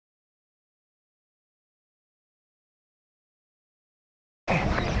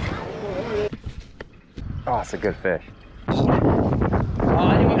Oh, it's a good fish. Oh,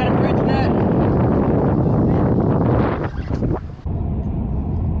 anyone got a bridge net?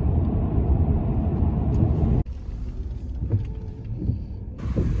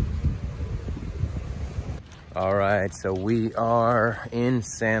 All right, so we are in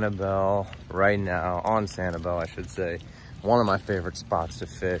Sanibel right now, on Sanibel, I should say. One of my favorite spots to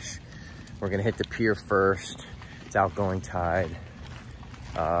fish. We're gonna hit the pier first. It's outgoing tide.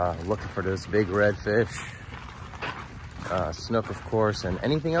 Looking for those big redfish, snook, of course, and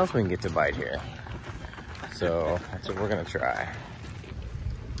anything else we can get to bite here. So that's what we're gonna try.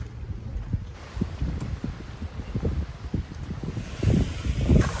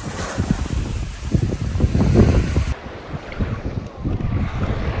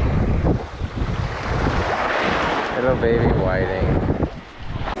 Little baby whiting.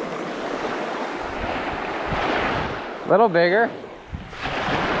 Little bigger.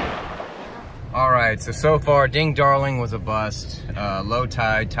 All right, so far, Ding Darling was a bust. Low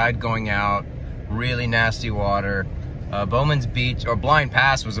tide, tide going out, really nasty water. Bowman's Beach, or Blind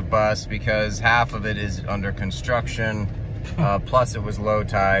Pass, was a bust because half of it is under construction. Plus it was low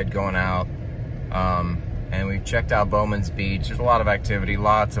tide going out. And we've checked out Bowman's Beach. There's a lot of activity,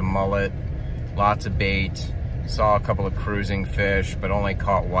 lots of mullet, lots of bait. Saw a couple of cruising fish, but only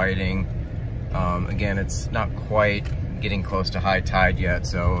caught whiting. Again, it's not quite getting close to high tide yet,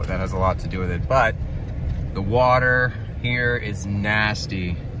 so that has a lot to do with it. But the water here is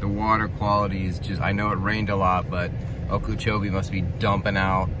nasty. The water quality is just, I know it rained a lot, but Okeechobee must be dumping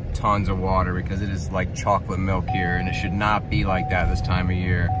out tons of water because it is like chocolate milk here, and it should not be like that this time of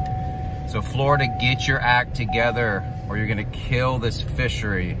year. So Florida, get your act together or you're gonna kill this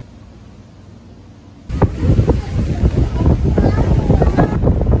fishery.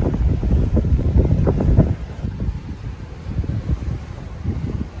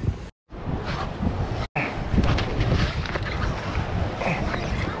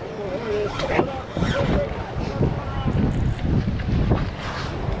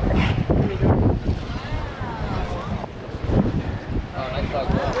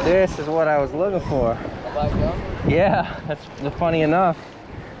 This is what I was looking for. Yeah, that's funny enough.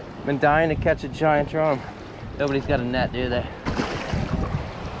 Been dying to catch a giant drum. Nobody's got a net, do they?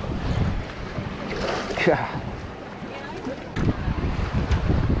 God.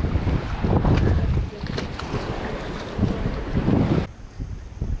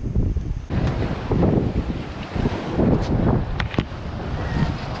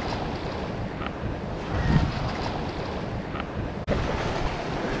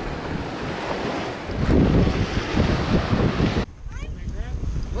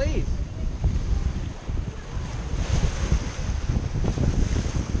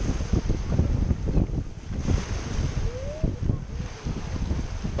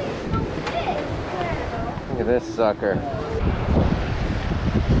 Look at this sucker.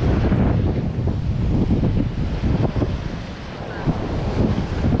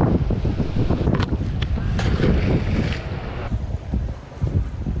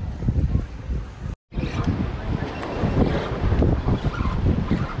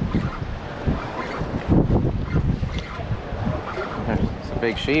 It's a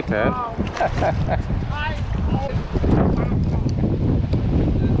big sheephead.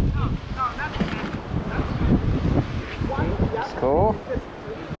 Cool.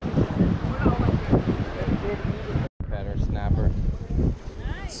 Better snapper.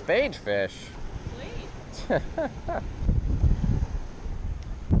 Spadefish. That's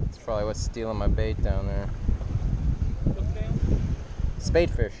probably what's stealing my bait down there.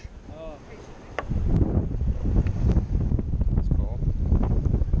 Spadefish. That's cool.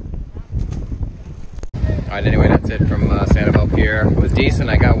 Alright, anyway, that's it from Sanibel Pier. It was decent.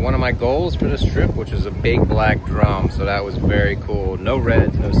 I got one of my goals for this trip, which is a big black drum, so that was very cool. No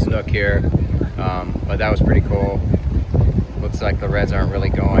reds, no snook here, but that was pretty cool. Looks like the reds aren't really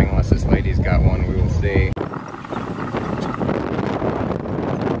going unless this lady's got one. We will see.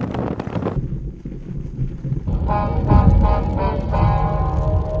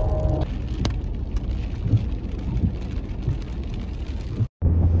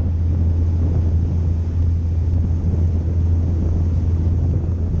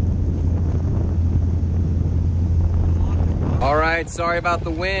 Alright, sorry about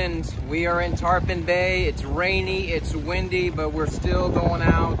the wind. We are in Tarpon Bay. It's rainy, it's windy, but we're still going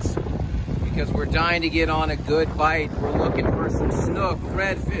out because we're dying to get on a good bite. We're looking for some snook,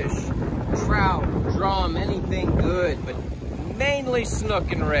 redfish, trout, drum, anything good, but mainly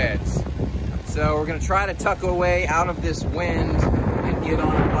snook and reds. So we're gonna try to tuck away out of this wind and get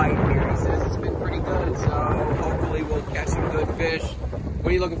on a bite here. He says it's been pretty good, so hopefully we'll catch some good fish. What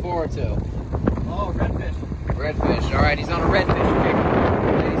are you looking forward to? Oh, redfish. Redfish. All right, he's on a redfish kick,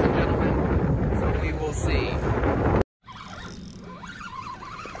 ladies and gentlemen. So we will see.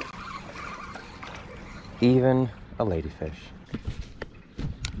 Even a ladyfish.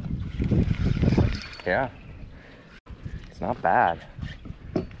 Yeah. It's not bad.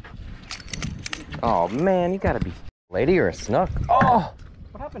 Oh man, you gotta be lady or a snook. Oh!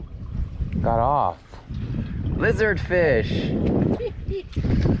 What happened? Got off. Lizard fish.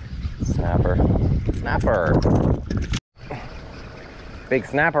 Snapper. Snapper. Big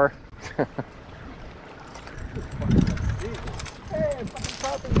snapper.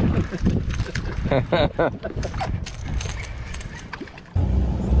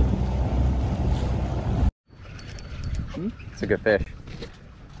 It's a good fish.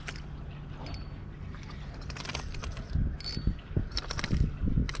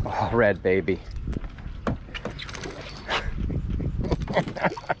 Oh, red baby.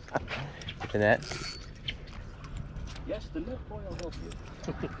 The net? Yes, the net boy will help you.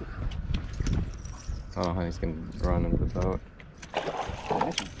 Oh, he's gonna run into the boat.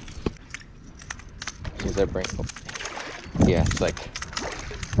 Does that bring? Oh. Yeah, it's like.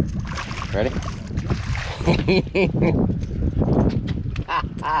 Ready?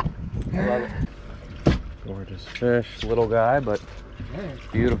 I love it. Gorgeous fish, little guy, but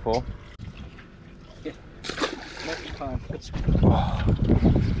beautiful. Yeah. Next time.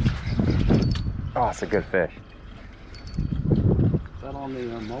 Oh, it's a good fish. Is that on the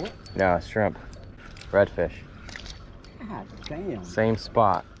mullet? No, shrimp. Redfish. God damn. Same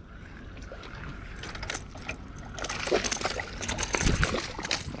spot.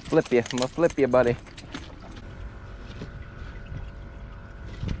 Flip you. I'm gonna flip you, buddy.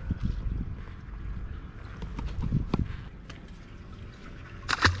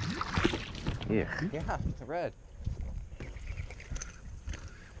 Yeah, it's a red.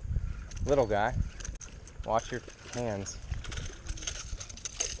 Little guy. Watch your hands.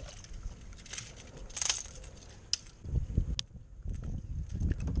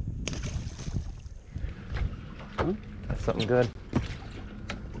 That's something good.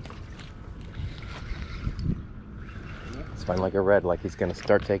 It's fine like a red, like he's gonna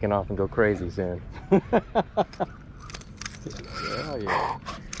start taking off and go crazy soon. Oh yeah.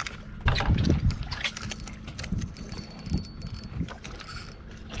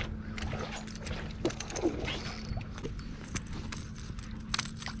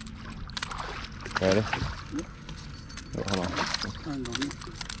 Ready? Yep. Oh, hold on.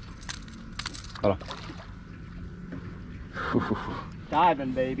 Hold on.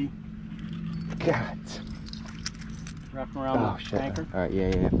 Diving, baby. God. Wrapping around Oh the shit. anchor. All right, yeah.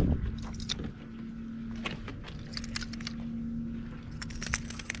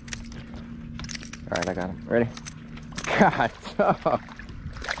 All right, I got him. Ready? God. Oh.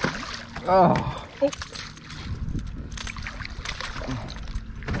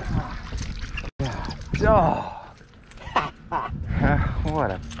 God. Oh.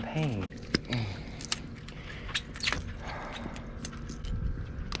 What a pain.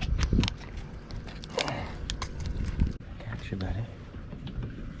 Catch you, buddy.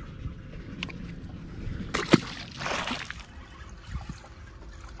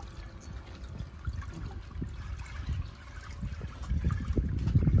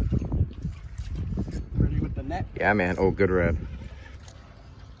 Ready with the net? Yeah, man. Oh, good red.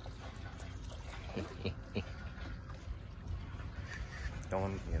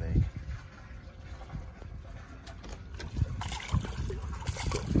 Don't get it.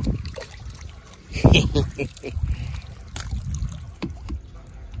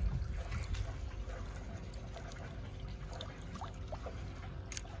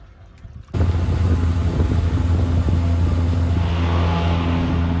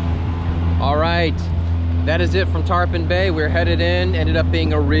 All right, that is it from Tarpon Bay. We're headed in. Ended up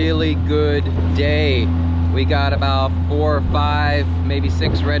being a really good day. We got about 4 or 5, maybe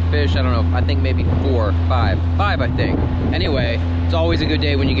 6 redfish. I don't know. I think maybe 4, 5, I think. Anyway, it's always a good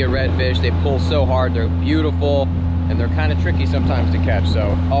day when you get redfish. They pull so hard. They're beautiful, and they're kind of tricky sometimes to catch.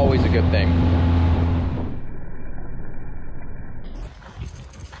 So always a good thing.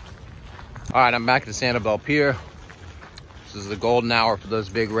 All right, I'm back at the Sanibel Pier. This is the golden hour for those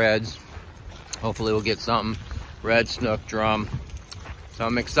big reds. Hopefully we'll get something. Red, snook, drum.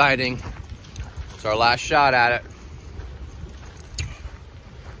 Something exciting. It's our last shot at it.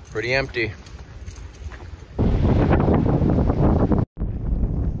 Pretty empty.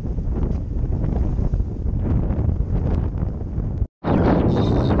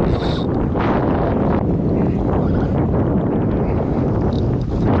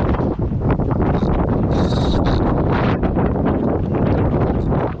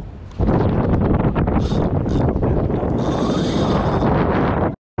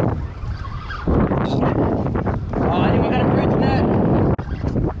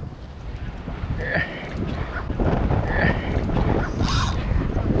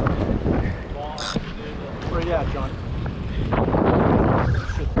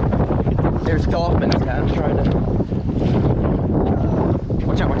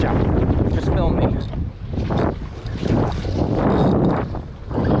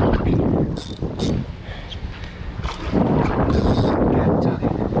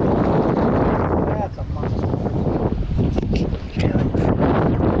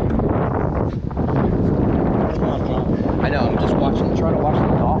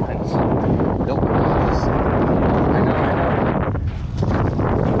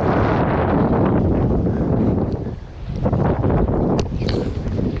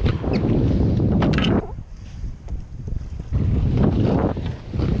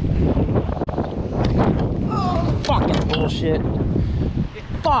 shit.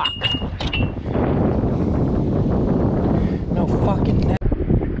 Fuck! No fucking net.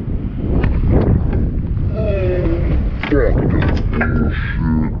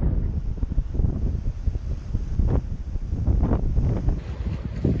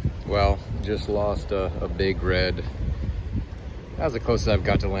 Well, just lost a big red. That was the closest I've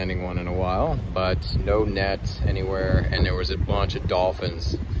got to landing one in a while, but no net anywhere, and there was a bunch of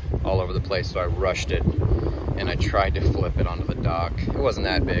dolphins all over the place, so I rushed it, and I tried to flip it onto the dock. It wasn't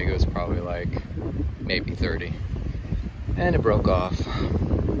that big, it was probably like maybe 30, and it broke off.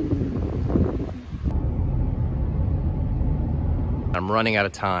 I'm running out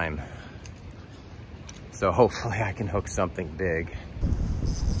of time, so hopefully I can hook something big.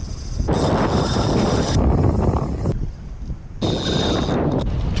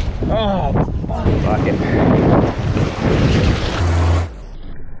 Oh, fuck it.